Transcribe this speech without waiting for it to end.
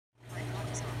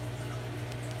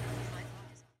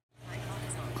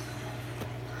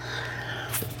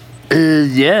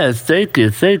Yes, thank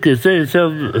you. So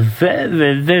very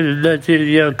much,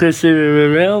 Christopher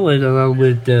Morel went along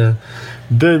with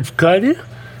Burns Carter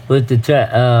with the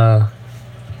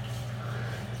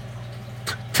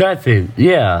traffic.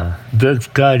 Yeah, Burns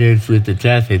Carter's with the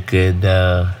traffic, and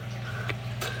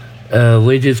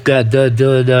we just got done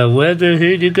doing our weather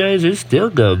here, you guys. It's still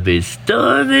gonna be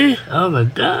stormy. Oh my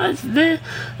gosh, man!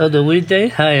 On the weekday,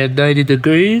 high at 90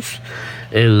 degrees,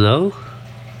 and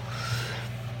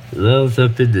lows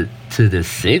up in the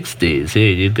 60s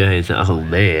here, you guys. Oh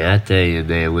man, I tell you,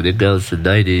 man, when it goes to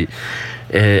 90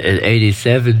 and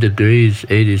 87 degrees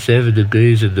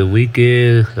in the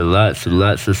weekend, lots and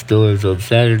lots of storms on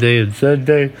Saturday and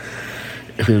Sunday.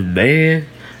 Man,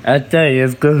 I tell you,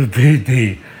 it's gonna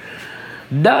be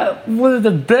not one of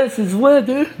the best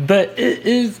weather, but it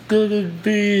is gonna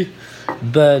be.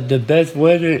 But the best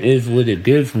weather is when it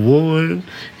gets warm.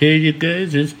 Here, you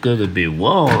guys, it's gonna be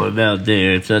warm out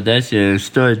there. So that's your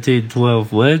 13-12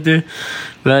 weather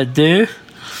right there.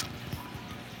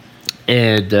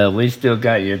 And we still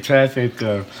got your traffic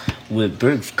with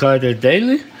Brooks Carter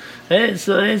Daily. And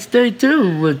so stay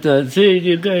tuned with seeing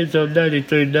you guys on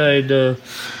 93.9.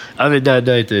 I mean, not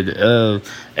 93.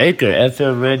 Anchor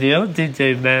FM Radio,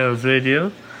 DJ Miles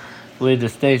Radio. With the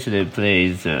station that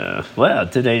plays,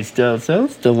 today's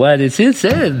host, the Whitest Hits,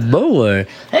 and more.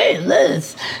 Hey,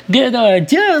 let's get our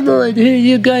jam on here,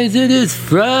 you guys. It is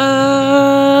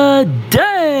Friday.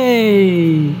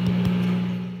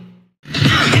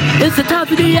 It's the top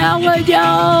of the hour,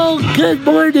 y'all. Good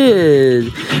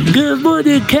morning. Good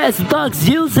morning, CastBox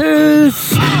users.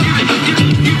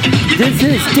 This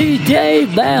is DJ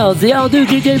Miles, the all-new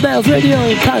DJ Miles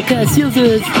Radio podcast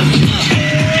users.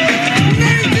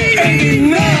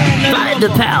 Find the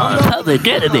power, Public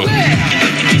Enemy.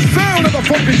 Sound of the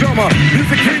funky drummer.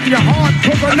 Music in your heart,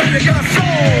 cause I know you got a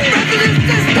soul.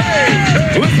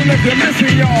 Hey, listen if you're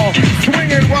missing, y'all.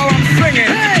 Swinging while I'm singing.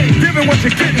 Giving what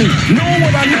you're getting. Knowing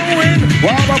what I knowin'.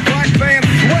 While the black band's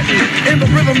sweating. In the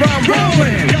rhythm I'm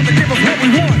rolling. Gotta give us what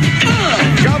we want.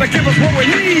 Gotta give us what we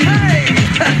need.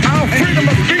 Our freedom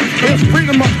of speech is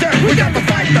freedom of death. We got to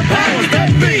fight the powers that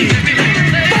be.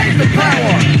 Fight the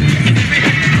power.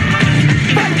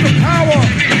 Fight the power!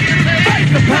 Fight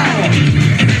the power!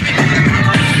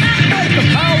 Fight the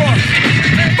power!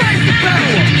 Fight the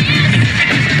power!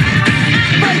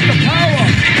 Fight the power!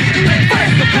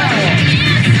 Fight the power!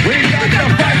 We got to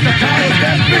fight the powers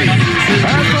that be!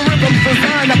 As the rhythm's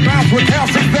designed to bounce with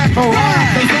houses that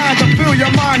arise, designed to fill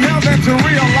your mind now that you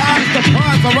realize the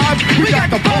prize arrives. We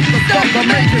got to pump the stuff to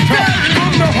make it tough.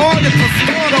 From the heart, it's a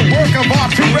start, a work of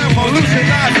art to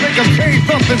revolutionize, make them change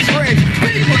something strange.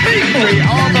 People, we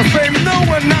are the same. No,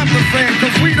 we're not the same,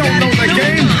 cause we don't know the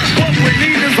game. What we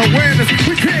need is awareness.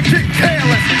 We can't get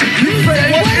careless. You say,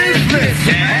 what is this?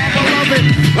 Beloved,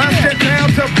 let's get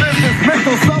down to business.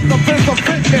 Mental self-defense of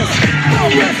fitness. No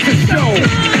rest to show.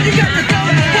 You got to tell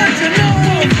us what you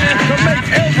know. To make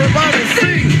everybody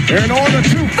see. In order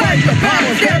to fight the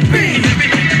powers that be.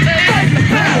 Fight the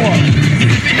power.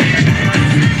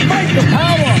 Fight the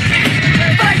power.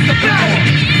 Fight the power.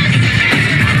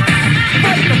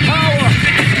 Fight the power!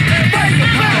 Fight the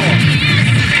power!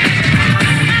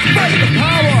 Fight the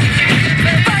power!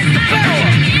 Fight the power!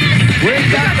 We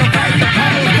got to fight the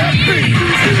power that be!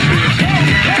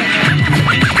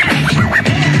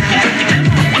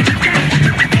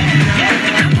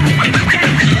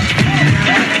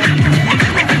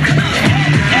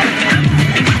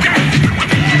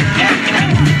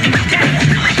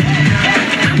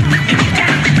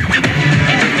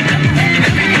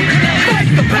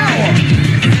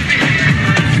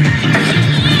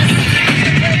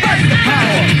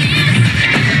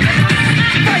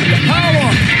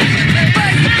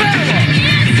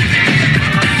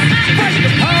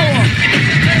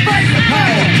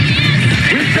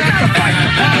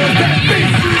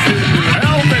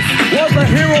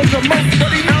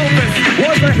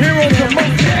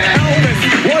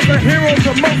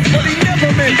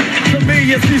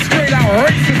 Yes, he's straight out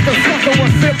racist. The sucker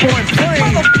was simple and plain.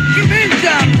 Motherfucking in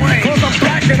John Wayne. Cause I'm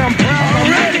black and I'm proud.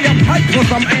 Already I'm hyped cause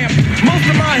I'm amped. Most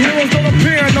of my heroes don't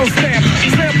appear in no stamp.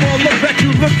 Sample look back,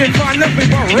 you look and find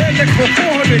nothing but rednecks for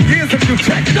 400 years if you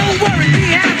check. Don't worry,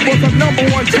 be happy. Was the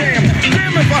 #1 jam.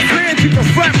 Damn, if I said you can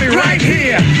slap me right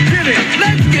here. Get it?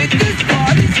 Let's get this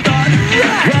party started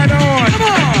right on.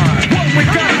 Come on. What we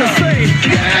got to say?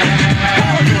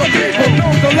 Power to the people,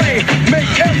 no delay.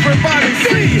 Make everybody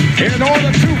see. In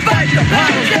order to fight the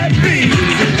powers that be.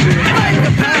 Fight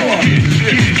the power.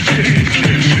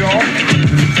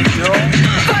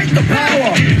 Fight the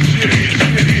power.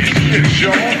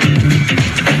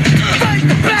 Fight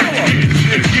the power.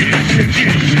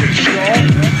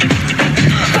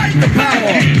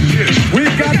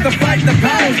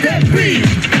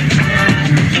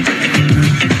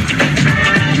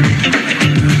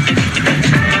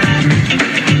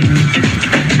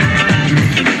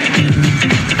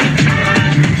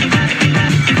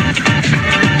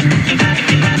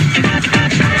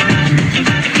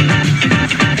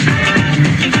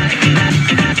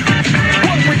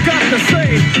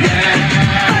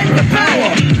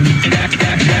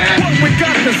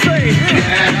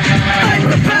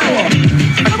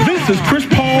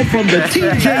 from the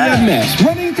TJMS.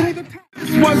 Running through the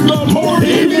was the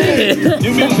morning mix.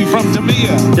 New music from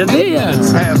Tamia.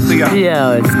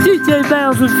 Yeah, it's DJ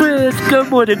Miles and Friends. Good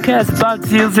morning,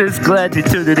 Castbox users. Glad you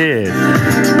tuned in.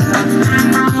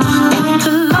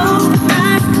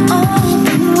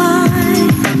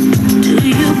 Do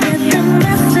you get the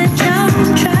message I'm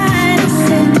trying to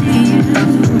send to you?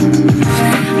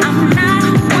 I'm not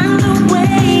one to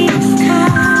waste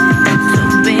time, so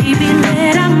baby,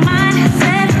 let our minds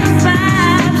set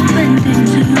vibes blend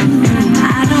into. I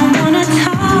don't wanna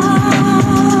talk,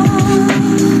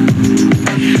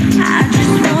 I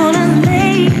just wanna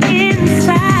lay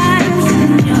inside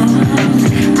and yours.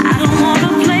 I don't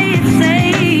wanna play it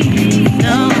safe,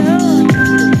 no.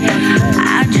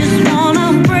 I just wanna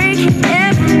break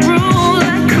every rule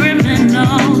like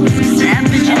criminals,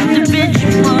 savage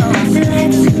individuals.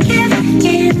 Let's get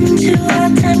into our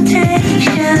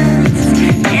temptations.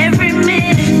 Every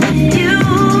minute with you.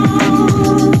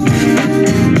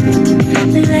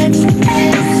 Let's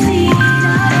exceed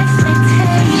our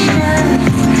expectations.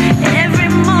 Every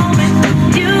moment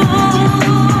with you.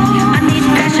 I need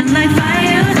passion like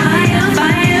fire, fire,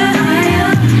 fire,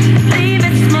 fire. Leave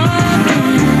it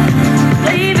smoking.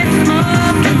 Leave it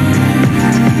smoking.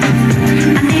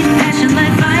 I need passion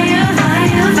like fire,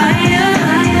 fire, fire,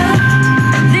 fire.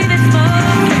 Leave it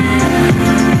smoking.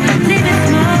 Leave it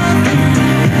smoking.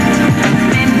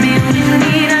 Maybe we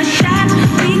need a shot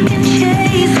we can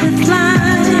chase with lime.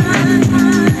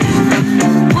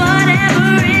 Whatever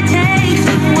it takes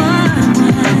to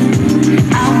unwind.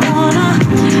 I wanna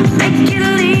make you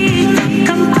leave,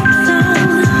 come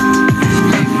soon.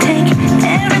 Take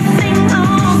everything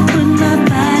off, put my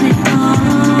body on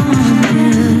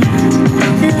you.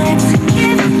 Let's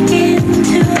get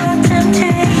into our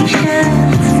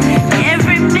temptations.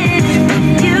 Every minute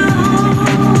with you.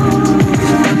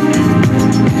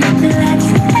 Let's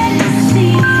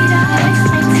exceed our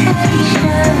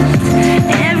expectations.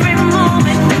 Every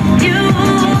moment with you.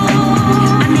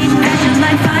 I need passion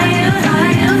like fire,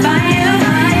 fire, fire,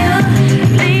 fire.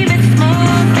 Leave it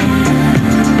smoking.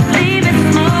 Leave it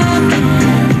smoking.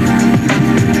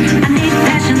 I need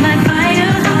passion like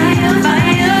fire, fire,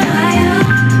 fire, fire.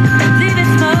 Leave it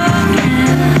smoking.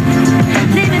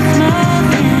 Leave it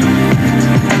smoking.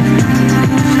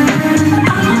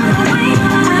 I'm on the way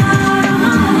out. I'm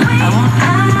on the way out. I'm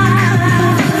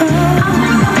on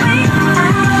the way out.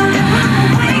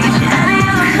 Get you out of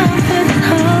your comfort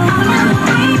zone. I'm on the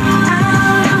way out.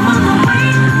 I'm on the way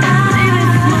out. Leave it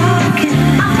smoking.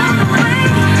 I'm on the way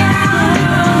out.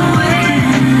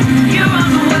 You're on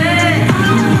the way. I'm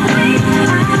on the way out.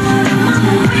 I'm on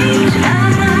the way. Get you out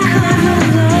of my comfort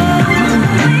zone. I'm on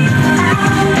the way out. I'm on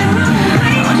the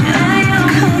way. Want you out of your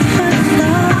comfort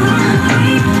zone. I'm on the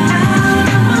way out.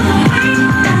 I'm on the way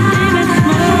out. Leave it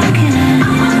smoking.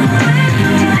 I'm on the way.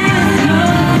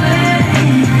 Leave it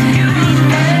smoking. You need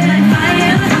passion like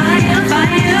fire, fire,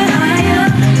 fire, fire.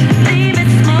 Leave it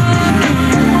smoking.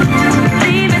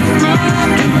 Leave it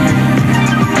smoking.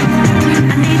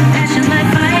 I need passion like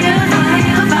fire,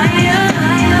 fire, fire,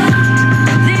 fire.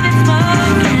 Leave it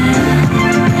smoking.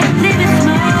 Leave it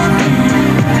smoking.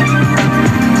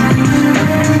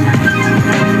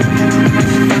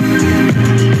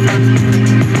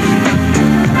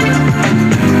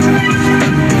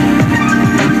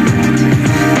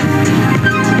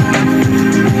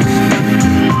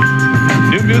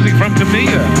 New music from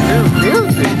Tamia.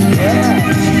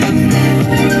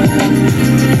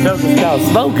 So it's called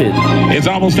Smoking. It's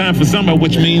almost time for summer,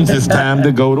 which means it's time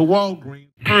to go to Walgreens.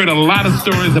 Heard a lot of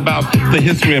stories about the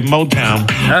history of Motown,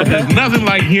 but there's nothing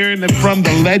like hearing it from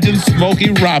the legend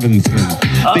Smokey Robinson.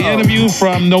 The interview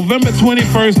from November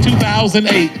 21st,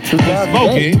 2008.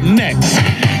 Smokey next.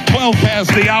 12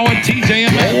 past the hour,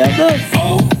 TJMS. Yeah,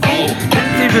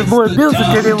 even more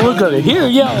music than we're gonna hear,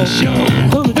 y'all.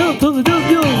 Pull it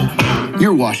up, yo.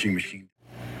 Your washing machine.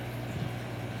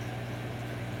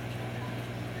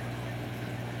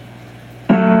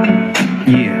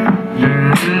 Yeah.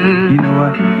 You know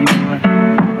what?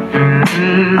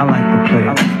 I like to play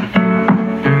it.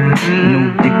 No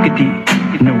diggity,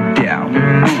 no doubt.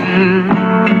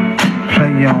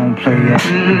 Play on, play that.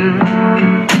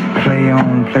 Play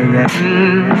on, play that.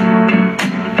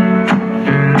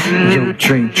 Yo,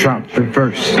 Trey, drop the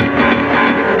verse.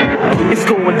 It's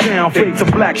going down, fade to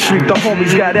Black Street. The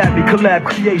homies got at me, collab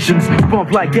creations,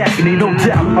 bump like agony, no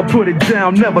doubt. I put it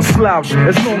down, never slouch.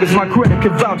 As long as my credit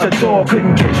can vouch, a dog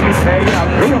couldn't catch me, stay out.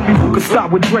 Tell me who could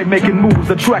stop with Dre making moves,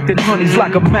 attracting honeys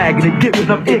like a magnet, giving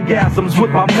them orgasms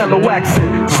with my mellow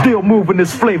accent. Still moving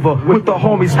this flavor with the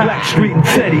homies Black Street and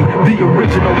Teddy, the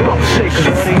original rough shakers.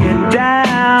 Shutting it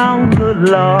down, good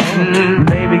lord.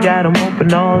 Baby got 'em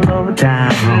open all over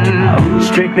town.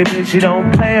 Strictly bitch, you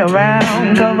don't play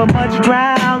around. Cover much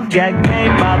ground, got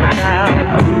game by the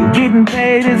town. Getting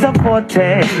paid is a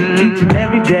forte, each and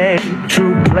every day.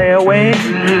 True play away.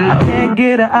 I can't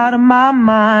get her out of my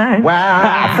mind. Wow.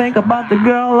 I think about the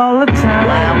girl all the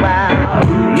time.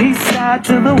 Wow. East side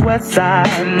to the west side,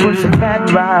 pushing fat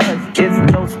rides, it's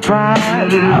no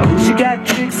surprise. She got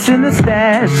tricks in the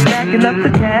stash, stacking up the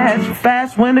cash,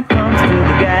 fast when it comes to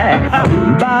the gas.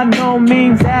 By no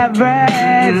means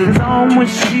average, it's on when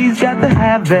she's got to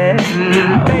have it.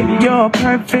 Baby, you're a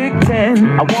perfect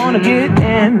 10, I wanna get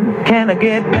in, can I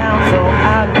get down so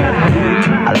I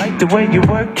can? I like the way you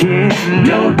work it,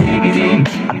 no diggity,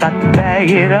 I got to bag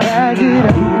it up.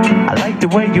 I like the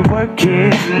way you work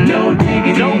it, no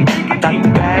diggity, I got to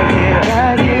bag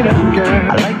it up.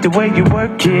 I like the way you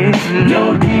work it,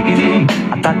 no diggity,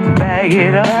 I got to bag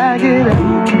it up.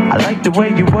 I like the way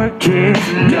you work it,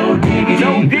 no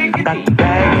diggity, I got to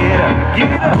bag it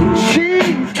up.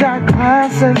 She's got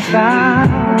class and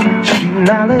style, street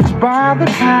knowledge by the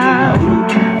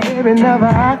time. Baby never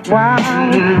act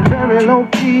wild, very low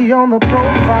key on the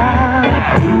profile.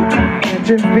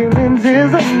 Catching feelings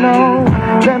is a no,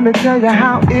 let me tell you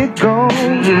how it goes.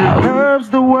 Curves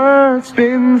the word,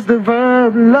 spins the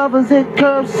verb, lovers hit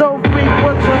curves so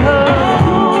frequent to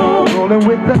her. Rolling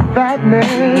with the fatness,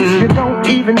 you don't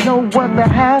even know what the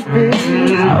half is.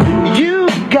 You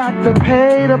got to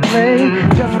pay to play,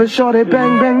 just for shorty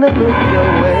bang bang to look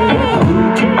your way.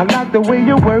 I like the way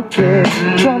you work it,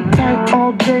 trump tight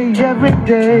all day, every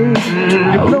day.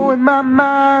 You're blowing my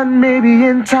mind, maybe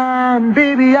in time,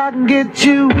 baby I can get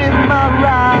you in my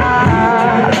ride.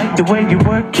 I like the way you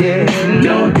work it,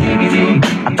 no diggity,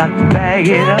 I got to bag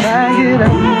it up.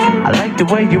 I like the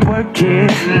way you work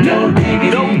it, no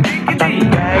diggity, I got to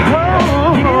bag it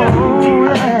up.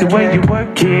 I like the way you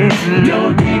work it,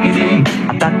 no diggity,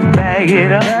 I got to bag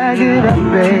it up.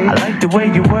 Babe. I like the way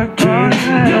you work it,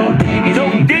 no diggity,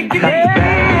 I got to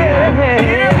bag it up.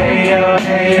 Hey yo,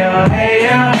 hey yo, hey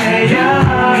yo, hey yo,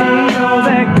 hey yo,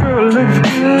 that girl looks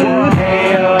good.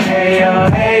 Hey yo, hey yo,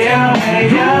 hey yo, hey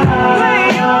yo,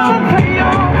 hey yo, hey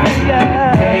yo,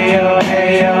 hey yo, hey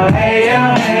yo, hey yo,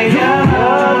 hey yo,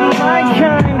 my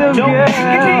kind of girl.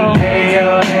 Hey yo,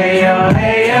 hey yo,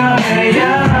 hey yo, hey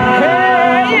yo, hey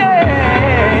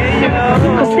yo.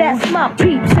 Cause that's my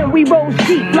peeps and we roll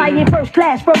deep, flying first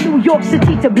class from New York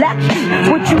City to Black Street.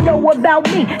 What you know about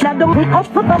me? Now don't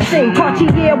I'm saying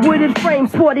Cartier wooded frame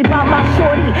sported by my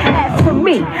shorty. As for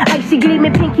me, icy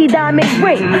gleaming pinky diamond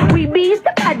ring. We bees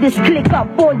to buy this click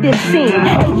up on this scene.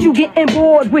 Ain't you getting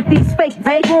bored with these fake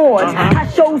boards? How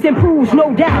shows improves,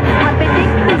 no doubt. I've been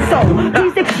thinking so.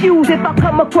 Please excuse if I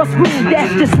come across rude,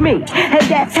 that's just me. And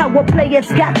that's how a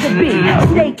player's got to be.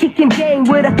 Stay kicking game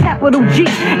with a capital G.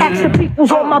 Ask the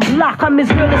peoples on my block, I'm as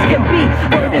real as can be.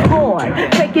 Word is born.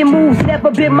 Faking moves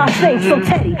never been my thing. So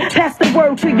Teddy, pass the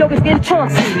word to your in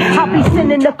Chauncey. I'll be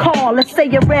sending a call, let's say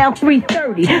around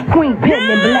 3:30. Queen Pen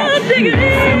and Black. I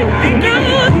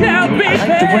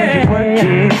like the way you work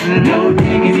it, no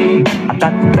diggity, I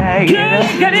got to bag it up.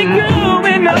 Get it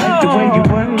going, I like the way you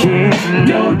work it,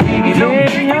 no diggity,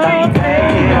 I got to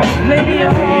bag it up. I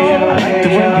like the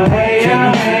way you work it, no diggity, I got to bag it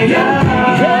up. I like the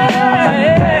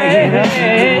way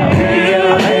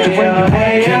you work it, no diggity, I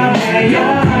got to bag it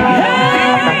up.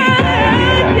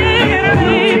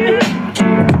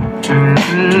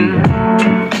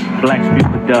 Black Street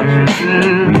Production.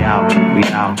 We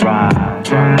out, ride.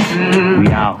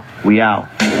 We out.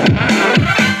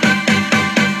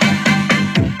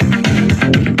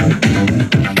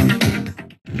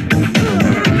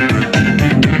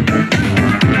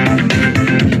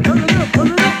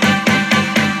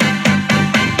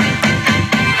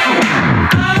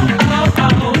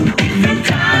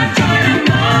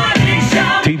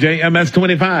 TJMS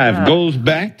 25 goes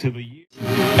back to the year.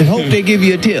 I hope they give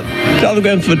you a tip.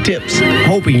 Telegrams for tips,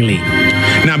 hopingly.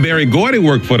 Now, Barry Gordy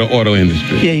worked for the auto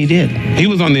industry. Yeah, he did. He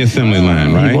was on the assembly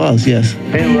line, right? He was, yes.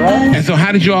 And so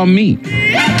how did you all meet?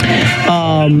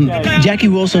 Jackie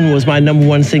Wilson was my number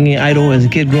one singing idol as a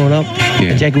kid growing up.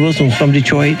 Yeah. Jackie Wilson was from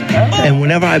Detroit. And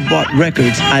whenever I bought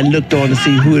records, I looked on to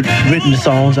see who had written the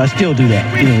songs. I still do that,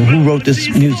 who wrote this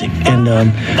music. And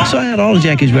so I had all of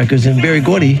Jackie's records, and Berry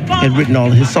Gordy had written all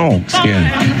of his songs.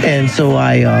 Yeah. And so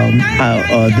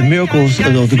the Miracles,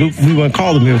 the group, we weren't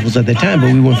called the Miracles at that time,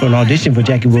 but we went for an audition for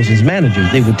Jackie Wilson's manager.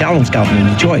 They were talent scouting in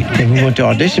Detroit. And we went to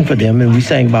audition for them, and we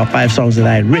sang about 5 songs that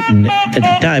I had written at the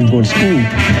time going to school.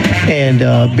 And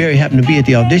Barry happened to be at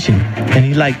the audition, and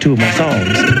he liked 2 of my songs.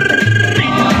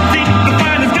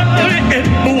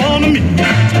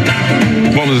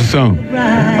 What was the song?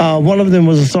 One of them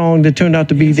was a song that turned out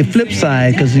to be the flip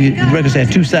side, because the records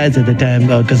had 2 sides at the time.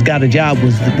 Because "Got a Job"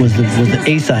 was the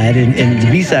A side, and the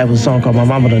B side was a song called "My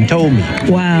Mama Done Told Me."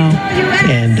 Wow.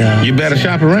 And You Better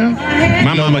Shop Around?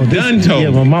 My Mama Done Told Yeah,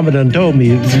 Me. My Mama Done Told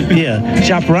Me. Yeah,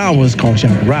 "Shop Around" was called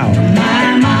 "Shop Around."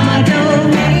 My mama told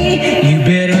me you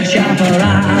better shop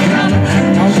around.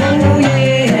 Oh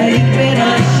yeah, you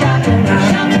better shop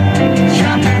around.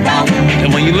 Shop around.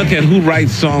 And when you look at who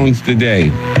writes songs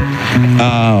today,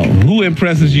 who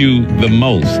impresses you the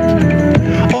most?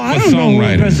 I don't know who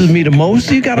impresses me the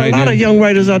most. You got a lot of young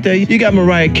writers out there. You got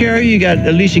Mariah Carey, you got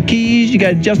Alicia Keys, you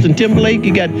got Justin Timberlake,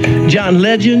 you got John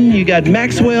Legend, you got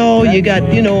Maxwell, you got,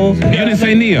 You didn't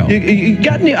say Neo. You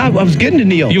got Neo. I was getting to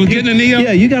Neo. You was getting to Neo?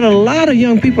 Yeah, you got a lot of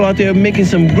young people out there making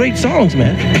some great songs,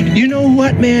 man. You know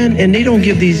what, man? And they don't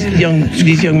give these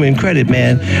young men credit,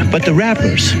 man. But the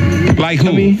rappers. Like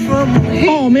who?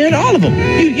 Oh man, all of them.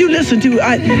 You listen to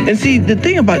and see the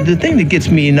thing that gets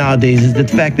me nowadays is the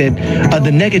fact that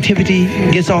the negativity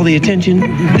gets all the attention.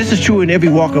 This is true in every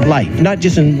walk of life, not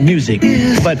just in music.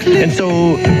 And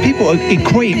so people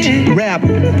equate rap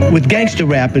with gangster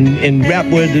rap and rap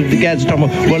where the guys are talking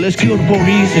about, well, let's kill the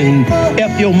police and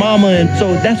F your mama, and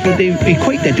so that's what they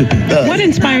equate that to. What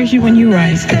inspires you when you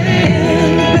write?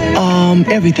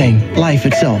 Everything, life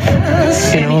itself.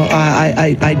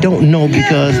 I don't know,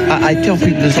 because I tell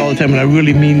people this all the time, and I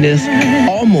really mean this.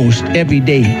 Almost every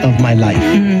day of my life,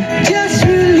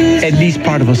 at least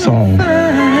part of a song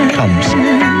comes.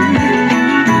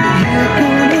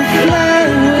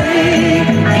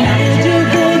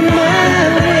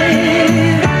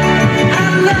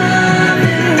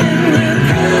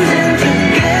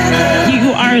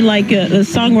 Like a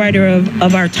songwriter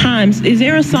of our times. Is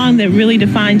there a song that really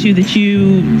defines you that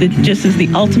just is the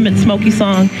ultimate Smokey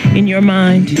song in your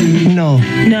mind? No.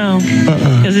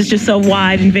 Because it's just so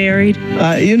wide and varied.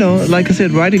 Like I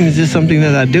said, writing is just something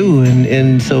that I do,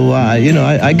 and so I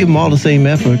give them all the same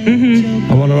effort.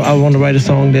 Mm-hmm. I want to write a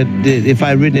song that if I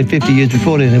had written it 50 years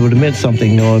before then, it would have meant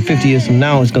something, or 50 years from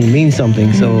now, it's going to mean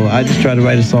something. So I just try to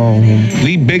write a song.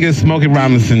 The biggest Smokey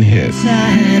Robinson hit,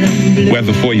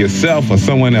 whether for yourself or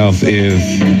someone else, is?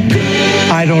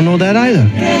 I don't know that either.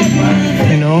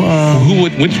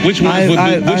 Which ones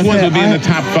would be in the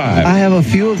top 5? I have a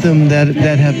few of them that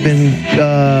have been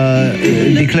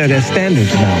declared as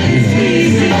standards now.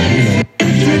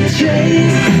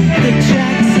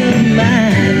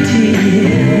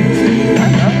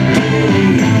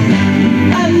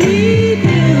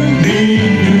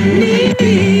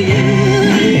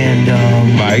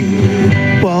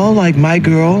 Like My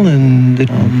Girl, and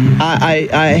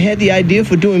I had the idea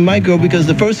for doing My Girl because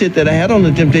the first hit that I had on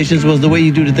the Temptations was The Way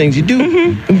You Do the Things You Do.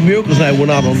 Mm-hmm. Miracles and I went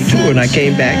out on the tour, and I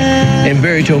came back, and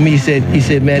Barry told me, he said,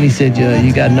 man, you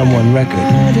got #1 record,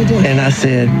 and I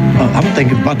said, I'm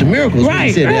thinking about the Miracles. Right,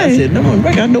 I said, #1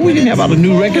 record. I know we didn't have out a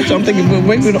new record, so I'm thinking, well,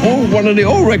 maybe one of the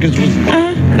old records was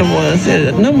 #1. I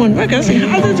said, #1 record. I said,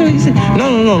 how does it? He said,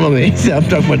 no, man. He said, I'm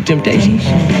talking about Temptations,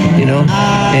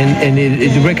 and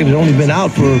the record had only been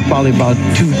out for probably about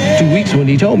two weeks when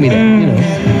he told me that,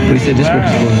 But he said this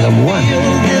record's going to #1.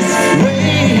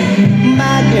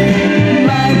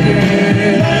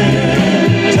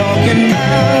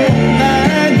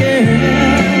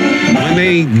 When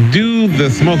they do the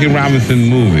Smokey Robinson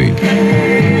movie,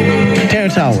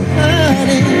 Terrence Howard.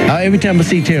 Every time I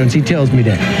see Terrence, he tells me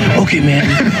that. Okay, man,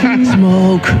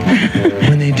 Smoke,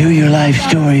 when they do your life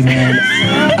story, man,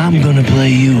 I'm gonna play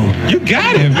you. You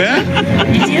got it, man.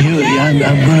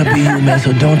 I'm gonna be you, man,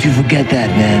 so don't you forget that,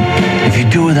 man. If you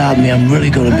do without me, I'm really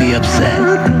gonna be upset.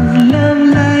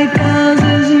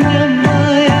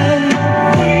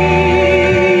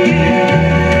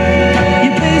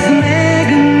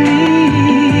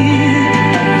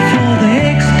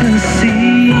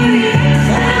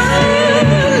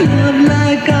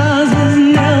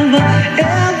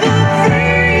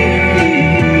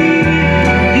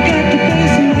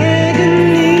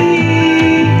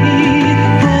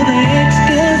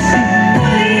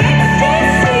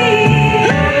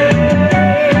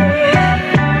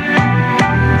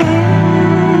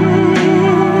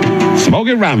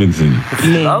 Robinson.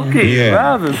 Smokey Yeah.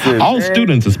 Robinson. All man.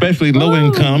 students, especially low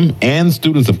income and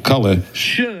students of color,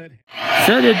 should.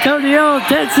 San Antonio,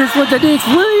 Texas, with the Knicks,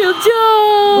 William Jones.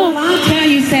 Well, I'll tell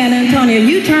you, San Antonio,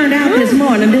 you turned out this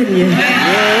morning, didn't you?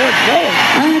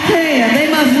 I tell you, they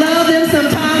must love them some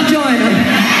Tom Joyner.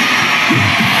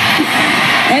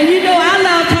 And you know, I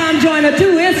love Tom Joyner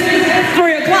too. It's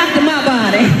 3 o'clock to my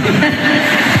body.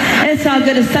 It's all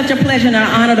good. It's such a pleasure and an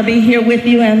honor to be here with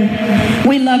you, and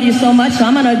we love you so much. So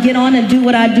I'm going to get on and do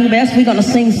what I do best. We're going to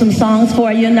sing some songs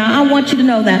for you. Now, I want you to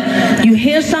know that you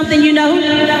hear something you know,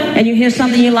 and you hear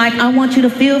something you like, I want you to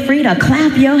feel free to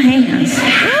clap your hands.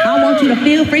 I want you to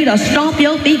feel free to stomp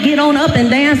your feet, get on up and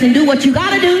dance and do what you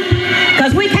got to do,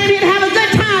 because we came here to have a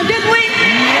good time, didn't we?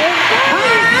 All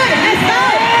right, let's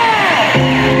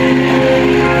go.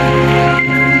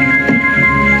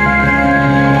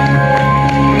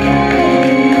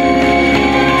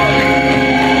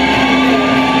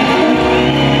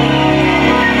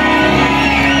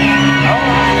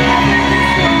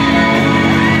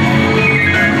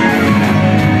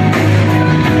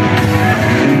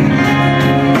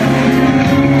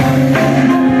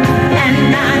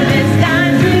 And now it's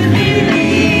time to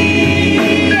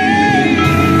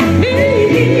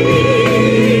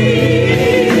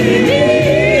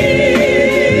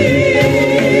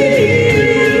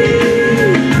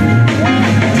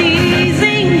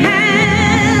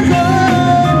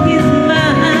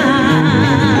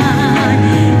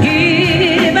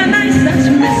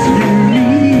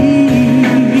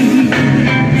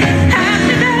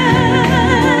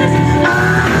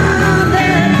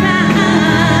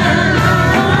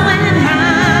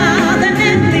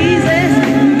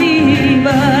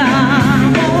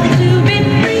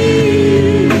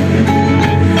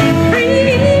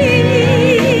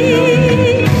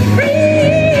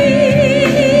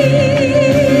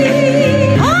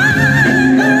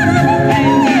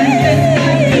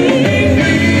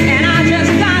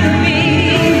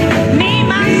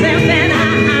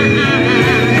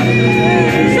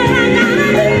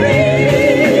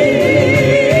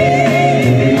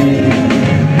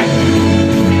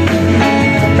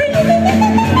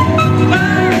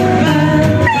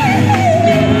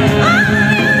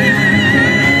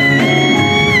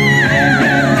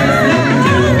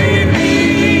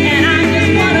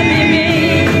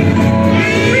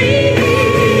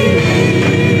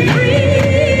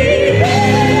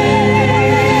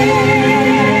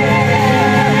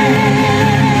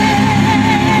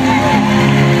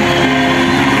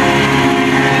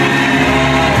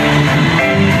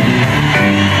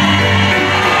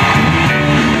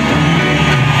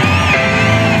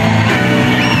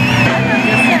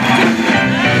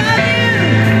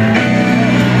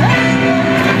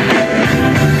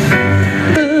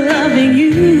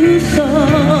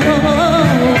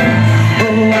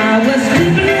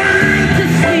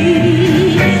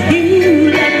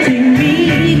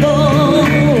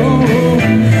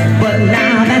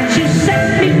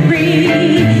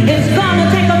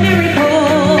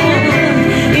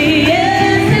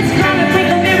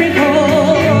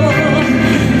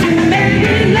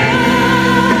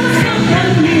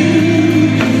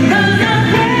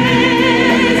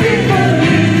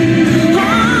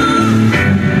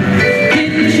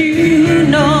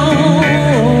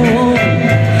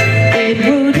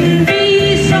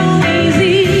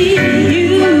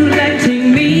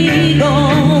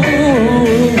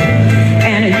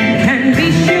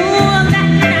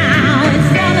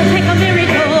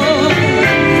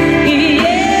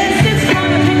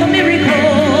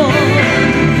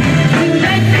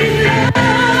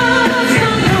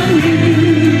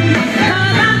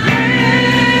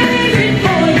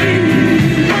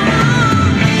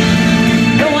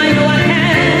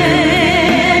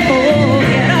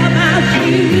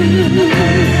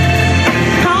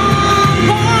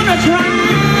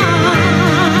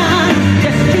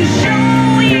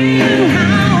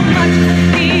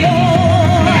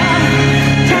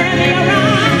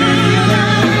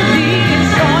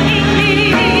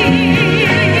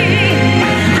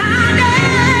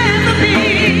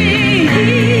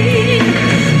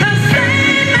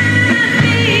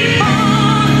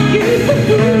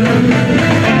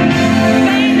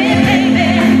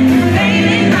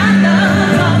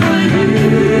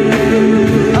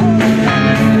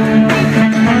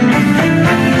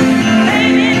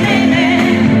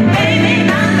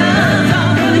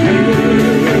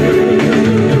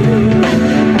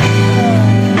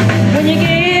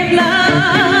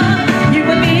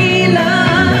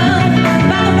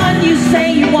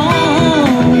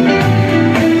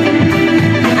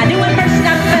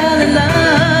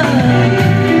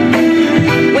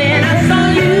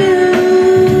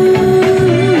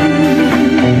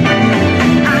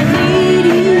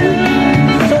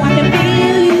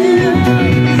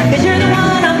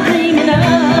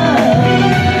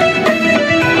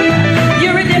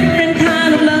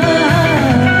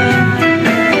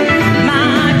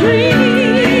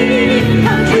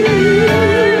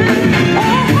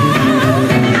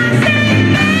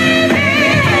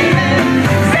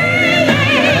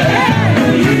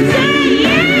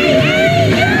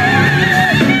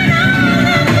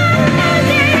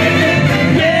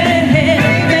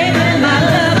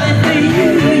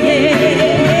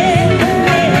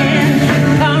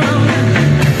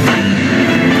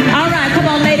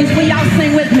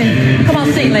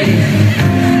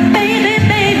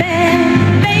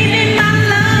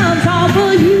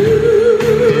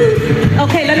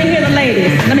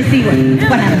see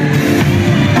what happens.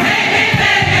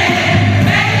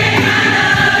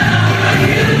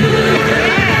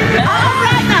 All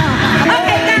right now.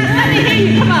 Okay, guys, let me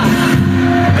hear you. Come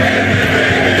on.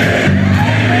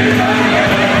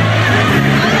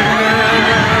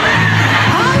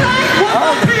 All right, one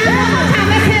more time.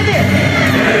 Let's hear this.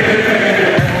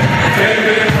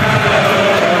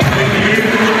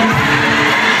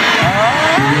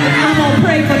 I'm gonna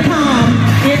pray for Tom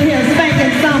in here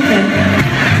spanking something.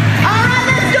 All right,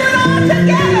 let's do it all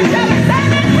together. Just San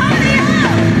Antonio.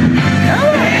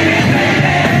 All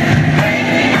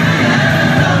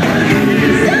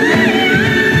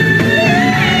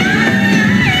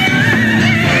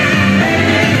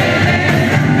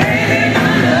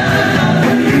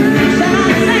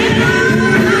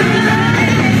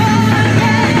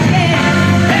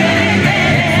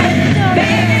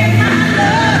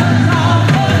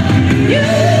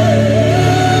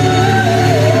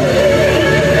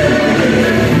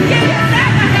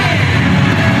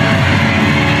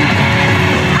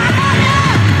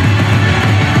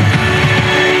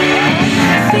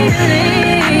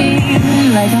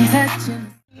Like I'm touching.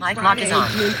 Mic lock is on.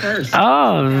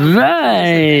 All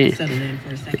right. Settle in for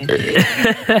a second. Let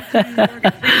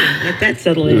that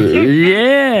settle in.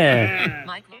 Yeah.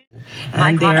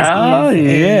 And there Oh, is a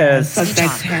yes.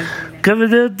 suspect has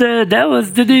Coming up there, that was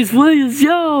Denise Williams,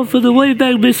 y'all, for the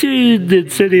Wayback Machine in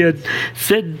San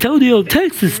Antonio,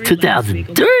 Texas,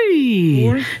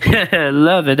 2003.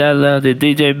 Love it. I love it.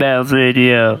 DJ Mouse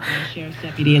Radio. Sheriff's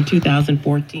deputy in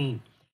 2014.